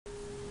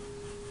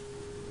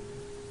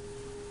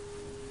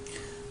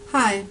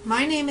Hi,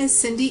 my name is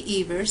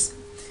Cindy Evers,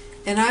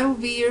 and I will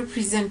be your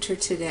presenter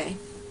today.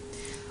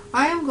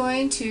 I am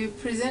going to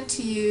present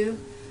to you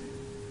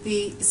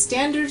the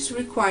standards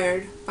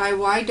required by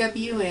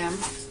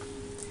YWM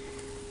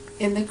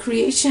in the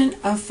creation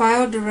of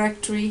file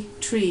directory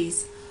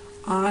trees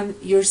on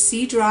your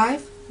C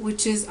drive,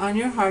 which is on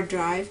your hard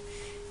drive,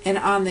 and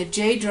on the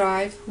J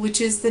drive, which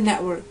is the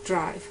network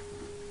drive.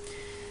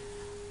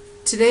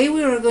 Today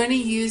we are going to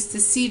use the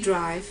C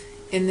drive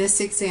in this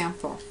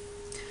example.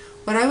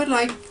 What I would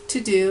like to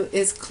do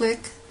is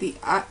click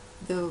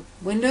the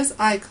Windows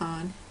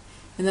icon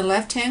in the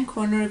left-hand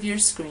corner of your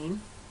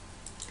screen.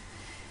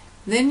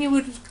 Then you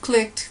would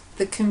click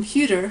the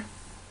computer,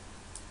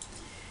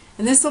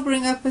 and this will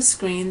bring up a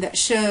screen that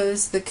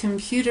shows the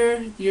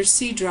computer, your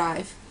C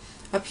drive,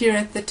 up here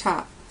at the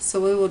top. So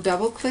we will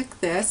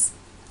double-click this.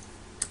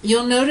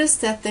 You'll notice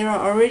that there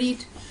are already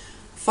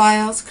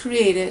files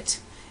created,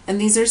 and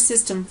these are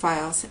system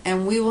files,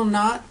 and we will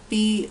not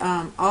be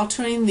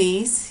altering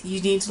these.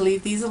 You need to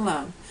leave these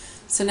alone.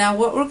 So now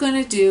what we're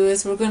going to do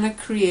is we're going to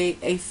create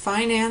a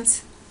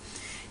Finance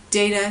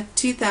Data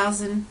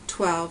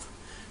 2012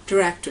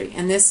 directory,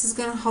 and this is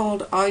going to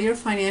hold all your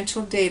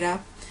financial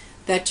data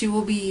that you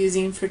will be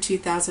using for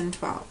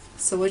 2012.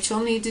 So what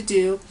you'll need to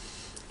do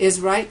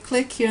is right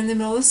click here in the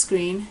middle of the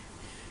screen,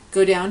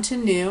 go down to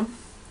New,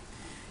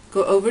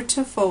 go over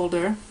to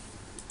Folder,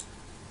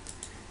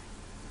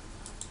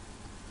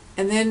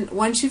 and then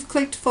once you've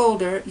clicked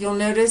Folder, you'll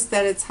notice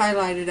that it's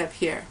highlighted up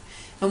here.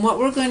 And what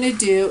we're going to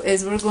do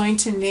is we're going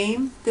to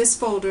name this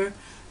folder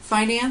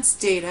Finance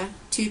Data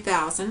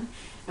 2000,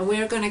 and we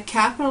are going to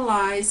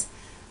capitalize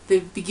the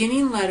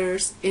beginning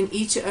letters in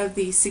each of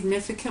the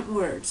significant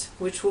words,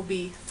 which will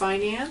be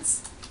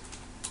finance,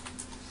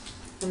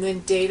 and then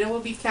data will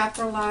be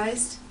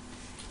capitalized,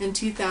 in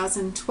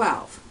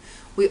 2012.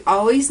 We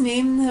always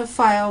name the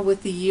file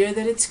with the year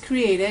that it's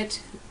created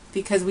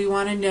because we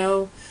want to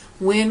know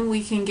when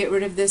we can get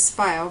rid of this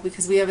file,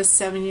 because we have a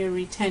 7-year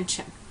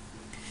retention.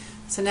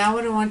 So now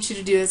what I want you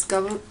to do is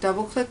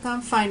double click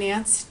on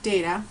Finance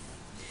Data,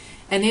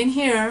 and in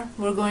here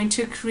we're going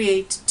to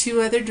create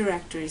two other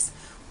directories.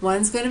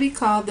 One's going to be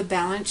called the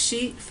Balance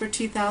Sheet for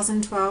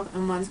 2012,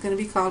 and one's going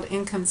to be called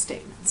Income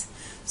Statements.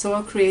 So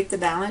we'll create the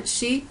Balance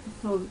Sheet.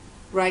 We'll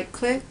right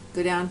click,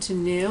 go down to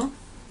New,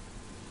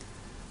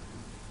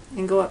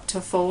 and go up to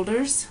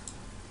Folders,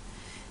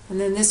 and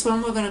then this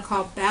one we're going to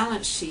call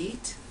Balance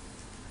Sheet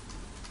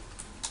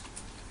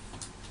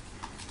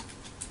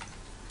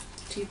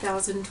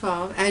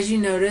 2012. As you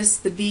notice,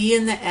 the B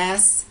and the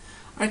S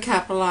are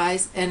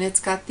capitalized, and it's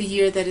got the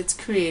year that it's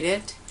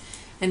created.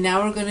 And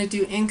now we're going to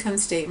do Income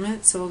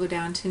Statement, so we'll go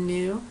down to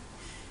New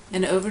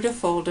and over to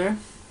Folder, and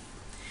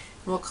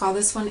we'll call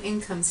this one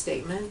Income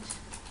Statement.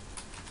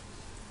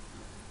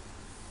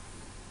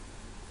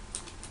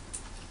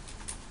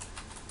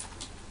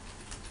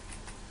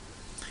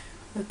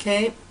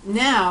 Okay,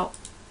 now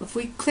if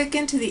we click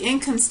into the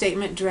Income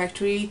Statement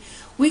directory,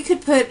 we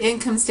could put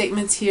income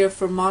statements here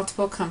for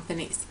multiple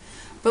companies,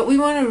 but we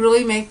want to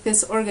really make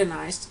this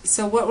organized.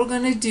 So what we're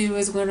going to do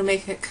is we're going to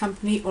make it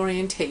company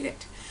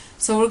orientated.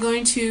 So we're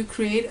going to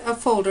create a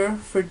folder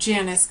for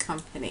Janice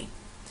Company.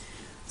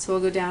 So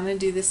we'll go down and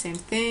do the same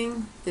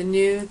thing, the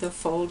New, the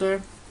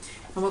Folder,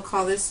 and we'll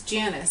call this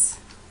Janice.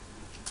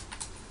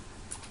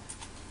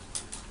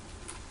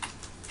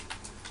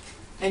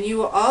 And you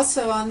will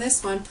also on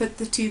this one put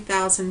the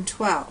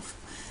 2012.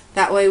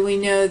 That way we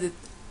know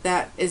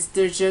that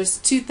there's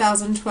just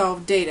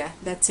 2012 data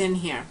that's in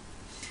here.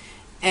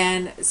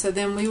 And so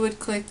then we would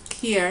click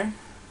here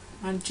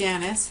on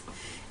Janice,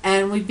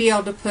 and we'd be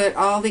able to put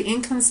all the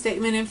income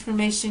statement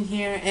information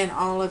here and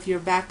all of your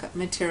backup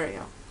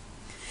material.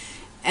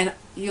 And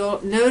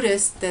you'll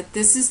notice that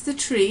this is the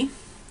tree.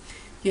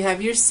 You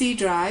have your C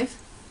drive,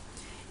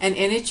 and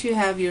in it you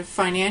have your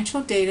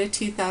Financial Data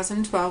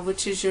 2012,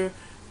 which is your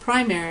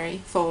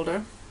primary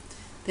folder.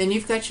 Then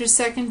you've got your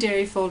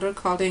secondary folder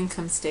called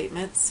Income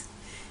Statements,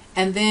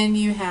 and then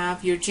you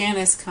have your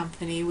Janice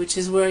Company, which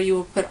is where you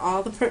will put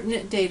all the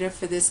pertinent data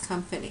for this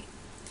company.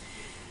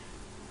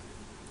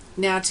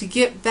 Now to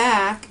get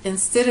back,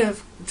 instead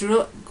of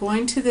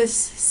going to this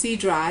C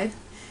drive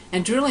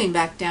and drilling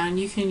back down,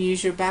 you can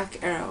use your back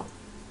arrow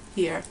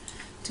here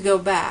to go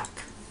back,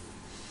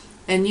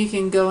 and you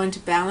can go into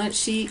Balance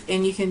Sheet,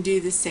 and you can do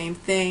the same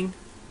thing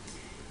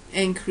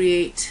and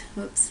create,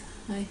 oops,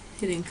 I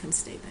hit Income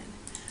Statement,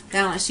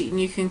 Balance Sheet, and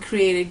you can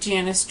create a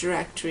Janice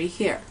directory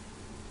here.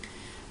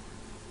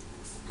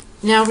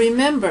 Now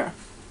remember,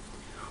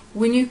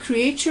 when you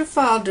create your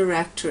file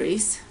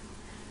directories,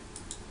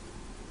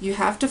 you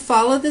have to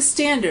follow the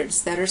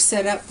standards that are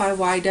set up by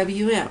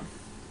YWM.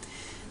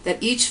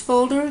 That each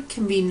folder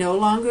can be no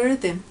longer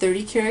than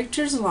 30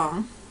 characters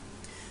long.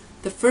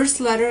 The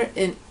first letter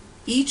in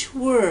each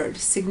word,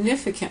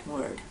 significant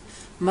word,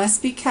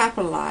 must be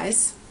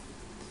capitalized.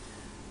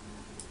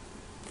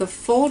 The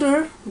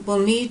folder will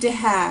need to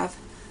have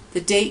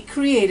the date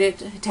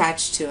created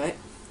attached to it,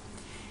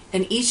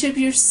 and each of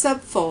your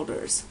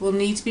subfolders will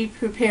need to be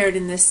prepared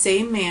in the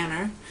same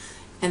manner,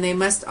 and they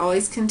must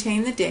always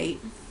contain the date.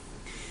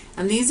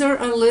 And these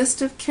are a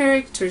list of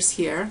characters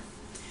here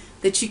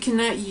that you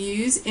cannot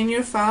use in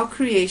your file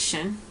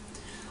creation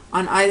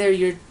on either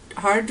your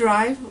hard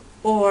drive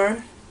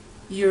or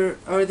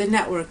the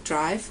network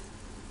drive.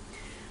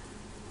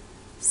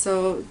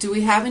 So, do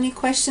we have any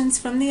questions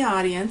from the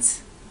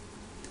audience?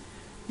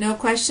 No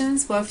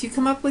questions? Well, if you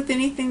come up with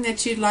anything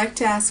that you'd like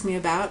to ask me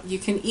about, you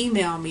can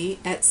email me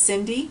at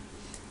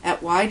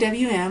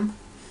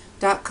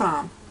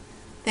cindy@ywm.com.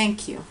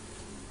 Thank you.